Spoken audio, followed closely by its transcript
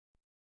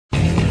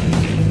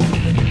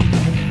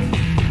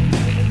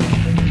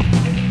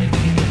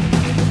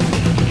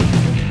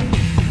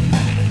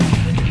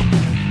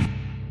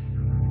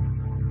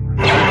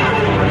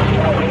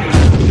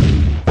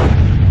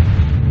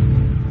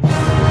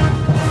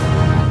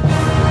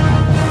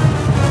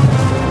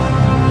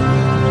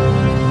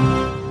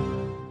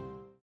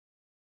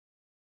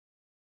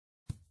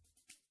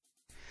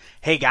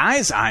Hey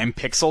guys, I'm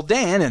Pixel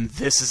Dan, and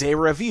this is a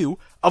review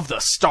of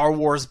the Star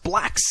Wars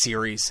Black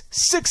Series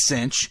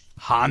 6-inch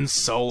Han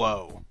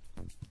Solo.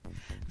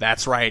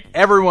 That's right,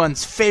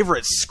 everyone's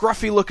favorite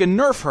scruffy-looking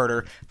Nerf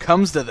herder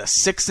comes to the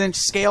 6-inch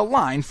scale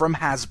line from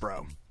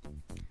Hasbro.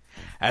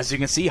 As you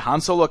can see,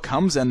 Han Solo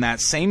comes in that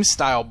same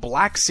style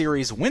Black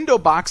Series window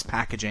box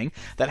packaging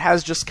that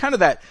has just kind of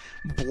that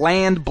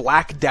bland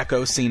black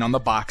deco seen on the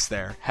box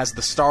there. Has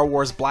the Star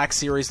Wars Black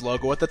Series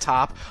logo at the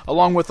top,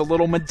 along with a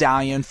little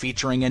medallion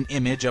featuring an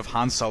image of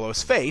Han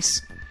Solo's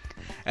face.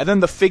 And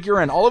then the figure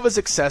and all of his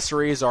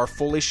accessories are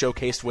fully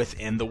showcased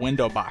within the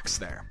window box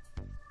there.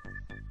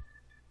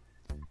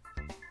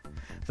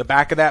 The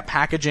back of that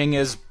packaging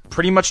is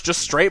pretty much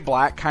just straight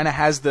black, kind of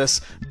has this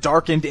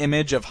darkened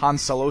image of Han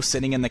Solo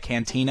sitting in the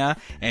cantina,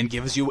 and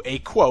gives you a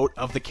quote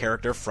of the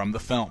character from the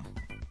film.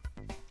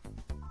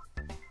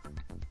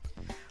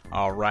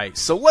 Alright,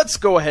 so let's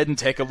go ahead and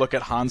take a look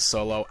at Han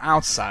Solo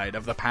outside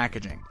of the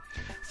packaging.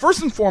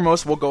 First and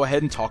foremost, we'll go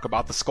ahead and talk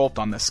about the sculpt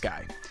on this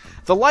guy.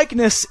 The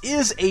likeness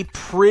is a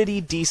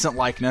pretty decent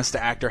likeness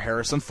to actor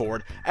Harrison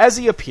Ford as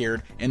he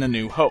appeared in A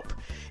New Hope.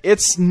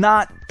 It's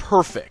not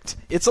perfect.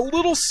 It's a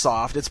little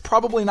soft. It's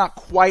probably not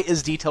quite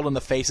as detailed in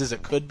the face as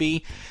it could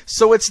be,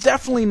 so it's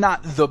definitely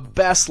not the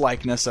best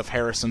likeness of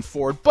Harrison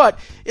Ford, but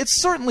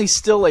it's certainly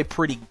still a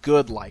pretty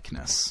good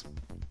likeness.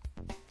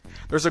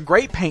 There's a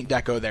great paint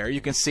deco there.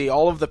 You can see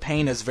all of the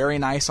paint is very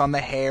nice on the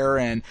hair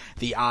and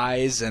the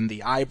eyes and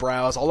the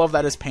eyebrows. All of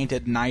that is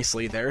painted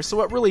nicely there,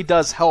 so it really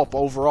does help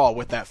overall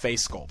with that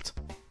face sculpt.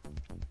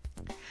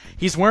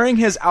 He's wearing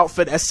his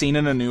outfit as seen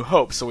in A New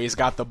Hope, so he's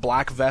got the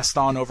black vest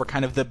on over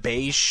kind of the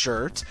beige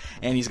shirt,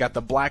 and he's got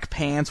the black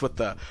pants with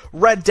the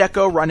red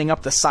deco running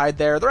up the side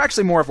there. They're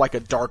actually more of like a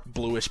dark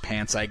bluish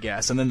pants, I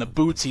guess, and then the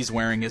boots he's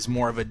wearing is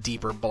more of a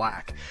deeper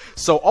black.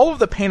 So all of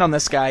the paint on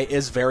this guy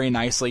is very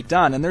nicely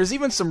done, and there's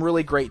even some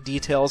really great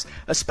details,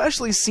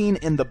 especially seen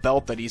in the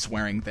belt that he's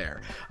wearing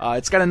there.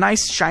 It's got a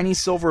nice shiny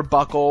silver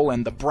buckle,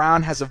 and the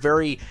brown has a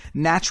very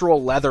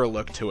natural leather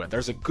look to it.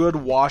 There's a good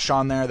wash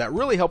on there that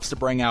really helps to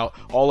bring out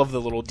all of the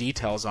little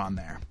details on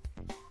there.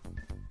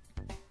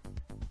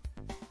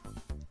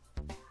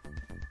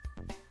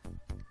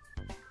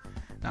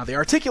 Now, the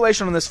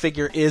articulation on this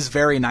figure is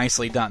very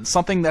nicely done,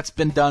 something that's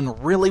been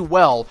done really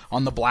well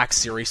on the Black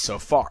Series so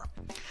far.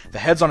 The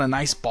head's on a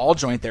nice ball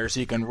joint there, so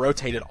you can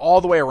rotate it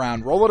all the way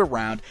around, roll it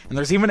around, and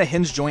there's even a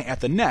hinge joint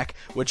at the neck,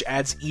 which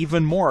adds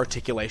even more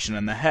articulation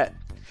in the head.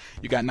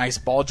 You got nice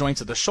ball joints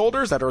at the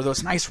shoulders that are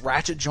those nice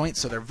ratchet joints,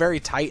 so they're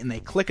very tight and they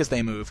click as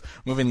they move,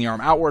 moving the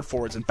arm outward,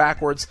 forwards, and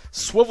backwards,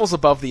 swivels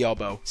above the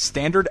elbow,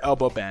 standard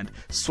elbow bend,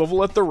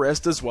 swivel at the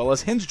wrist, as well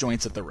as hinge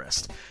joints at the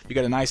wrist. You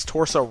got a nice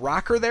torso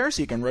rocker there,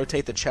 so you can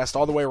rotate the chest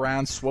all the way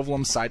around, swivel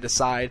them side to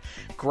side.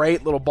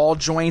 Great little ball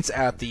joints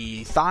at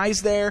the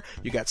thighs there.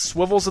 You got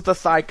swivels at the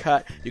thigh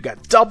cut. You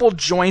got double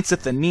joints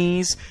at the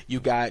knees. You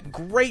got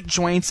great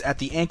joints at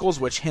the ankles,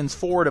 which hinge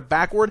forward and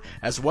backward,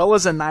 as well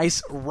as a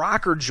nice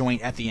rocker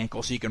joint at the ankle,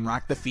 so you can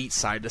rock the feet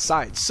side to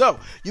side. So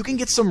you can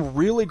get some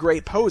really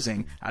great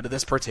posing out of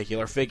this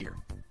particular figure.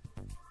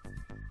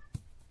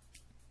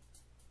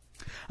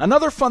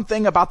 Another fun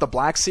thing about the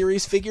Black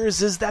Series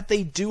figures is that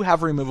they do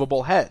have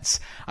removable heads.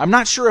 I'm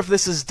not sure if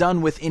this is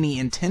done with any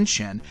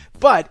intention,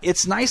 but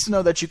it's nice to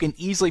know that you can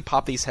easily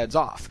pop these heads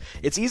off.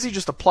 It's easy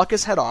just to pluck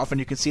his head off, and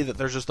you can see that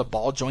there's just a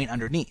ball joint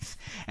underneath.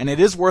 And it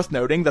is worth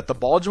noting that the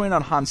ball joint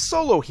on Han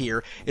Solo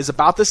here is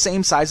about the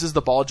same size as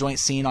the ball joint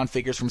seen on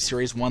figures from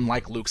Series 1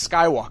 like Luke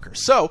Skywalker.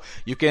 So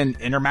you can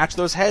intermatch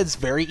those heads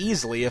very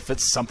easily if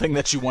it's something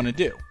that you want to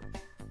do.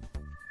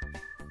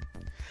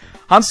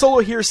 Han Solo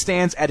here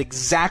stands at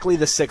exactly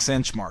the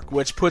 6-inch mark,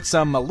 which puts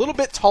him a little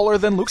bit taller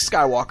than Luke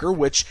Skywalker,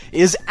 which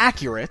is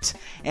accurate,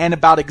 and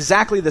about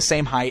exactly the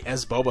same height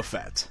as Boba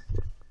Fett.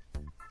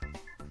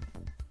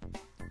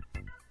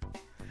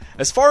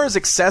 As far as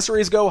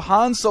accessories go,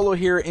 Han Solo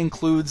here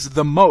includes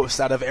the most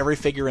out of every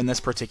figure in this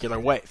particular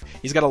wave.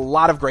 He's got a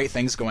lot of great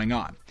things going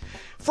on.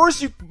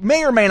 First, you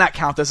may or may not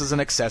count this as an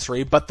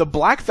accessory, but the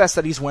black vest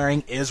that he's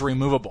wearing is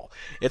removable.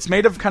 It's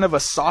made of kind of a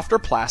softer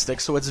plastic,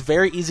 so it's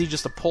very easy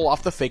just to pull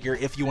off the figure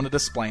if you want to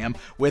display him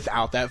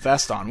without that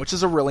vest on, which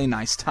is a really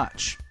nice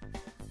touch.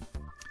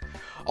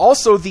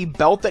 Also, the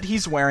belt that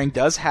he's wearing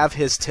does have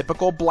his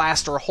typical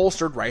blaster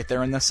holstered right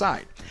there in the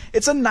side.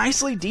 It's a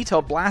nicely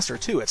detailed blaster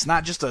too. It's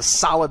not just a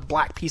solid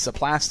black piece of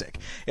plastic.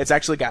 It's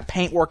actually got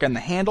paintwork on the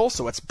handle,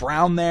 so it's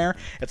brown there.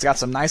 It's got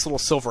some nice little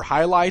silver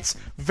highlights.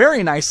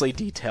 Very nicely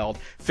detailed.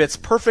 Fits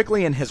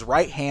perfectly in his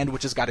right hand,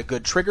 which has got a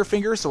good trigger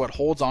finger, so it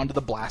holds onto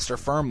the blaster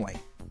firmly.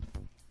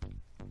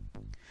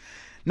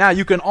 Now,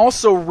 you can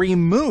also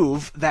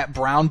remove that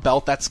brown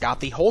belt that's got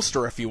the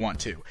holster if you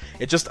want to.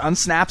 It just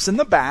unsnaps in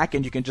the back,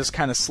 and you can just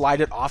kind of slide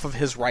it off of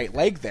his right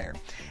leg there.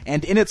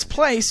 And in its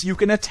place, you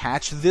can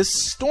attach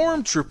this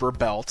Stormtrooper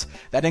belt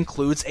that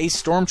includes a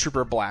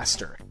Stormtrooper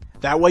blaster.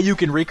 That way you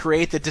can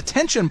recreate the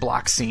detention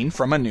block scene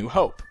from A New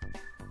Hope.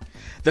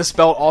 This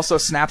belt also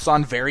snaps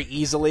on very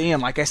easily,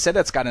 and like I said,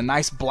 it's got a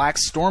nice black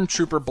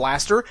Stormtrooper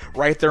blaster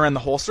right there in the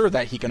holster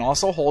that he can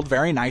also hold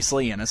very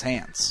nicely in his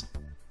hands.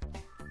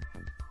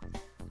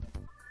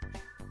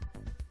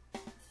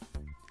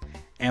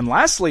 And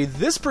lastly,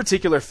 this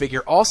particular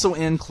figure also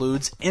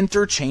includes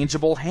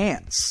interchangeable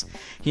hands.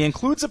 He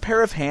includes a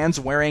pair of hands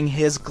wearing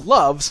his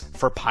gloves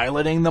for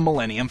piloting the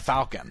Millennium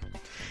Falcon.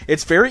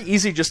 It's very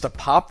easy just to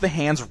pop the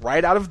hands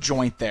right out of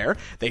joint there.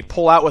 They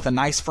pull out with a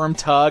nice firm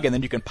tug, and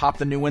then you can pop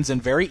the new ones in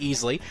very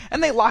easily,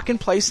 and they lock in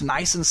place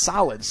nice and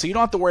solid, so you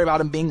don't have to worry about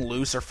them being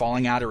loose or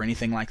falling out or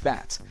anything like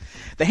that.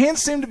 The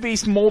hands seem to be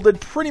molded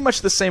pretty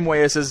much the same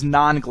way as his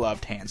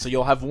non-gloved hand, so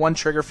you'll have one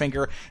trigger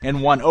finger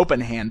and one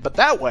open hand, but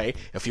that way,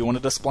 if you want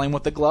to display him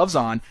with the gloves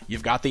on,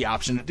 you've got the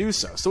option to do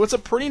so. So it's a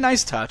pretty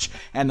nice touch,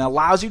 and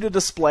allows you to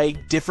display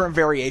different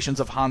variations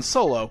of Han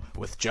Solo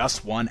with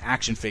just one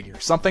action figure,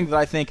 something that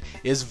I think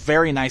is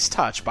very nice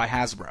touch by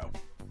Hasbro.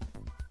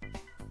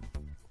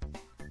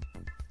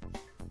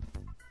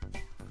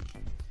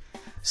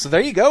 So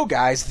there you go,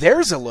 guys.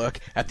 There's a look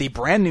at the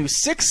brand new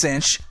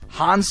 6-inch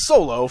Han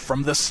Solo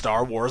from the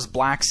Star Wars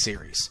Black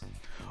Series.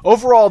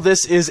 Overall,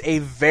 this is a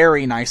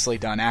very nicely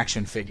done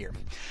action figure.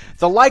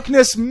 The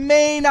likeness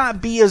may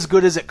not be as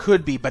good as it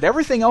could be, but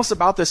everything else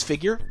about this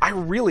figure I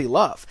really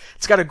love.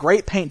 It's got a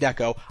great paint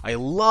deco, I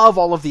love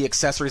all of the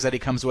accessories that he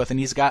comes with, and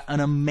he's got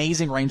an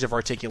amazing range of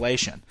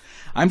articulation.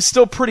 I'm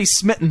still pretty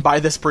smitten by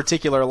this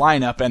particular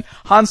lineup, and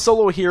Han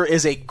Solo here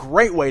is a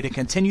great way to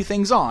continue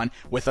things on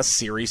with a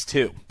Series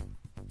 2.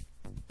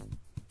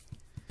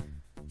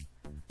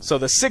 So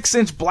the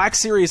 6-inch Black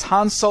Series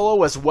Han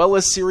Solo as well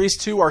as Series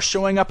 2 are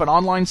showing up in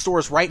online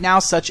stores right now,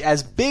 such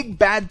as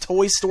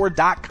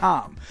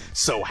BigBadToyStore.com.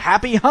 So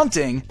happy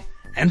hunting,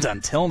 and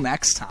until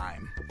next time.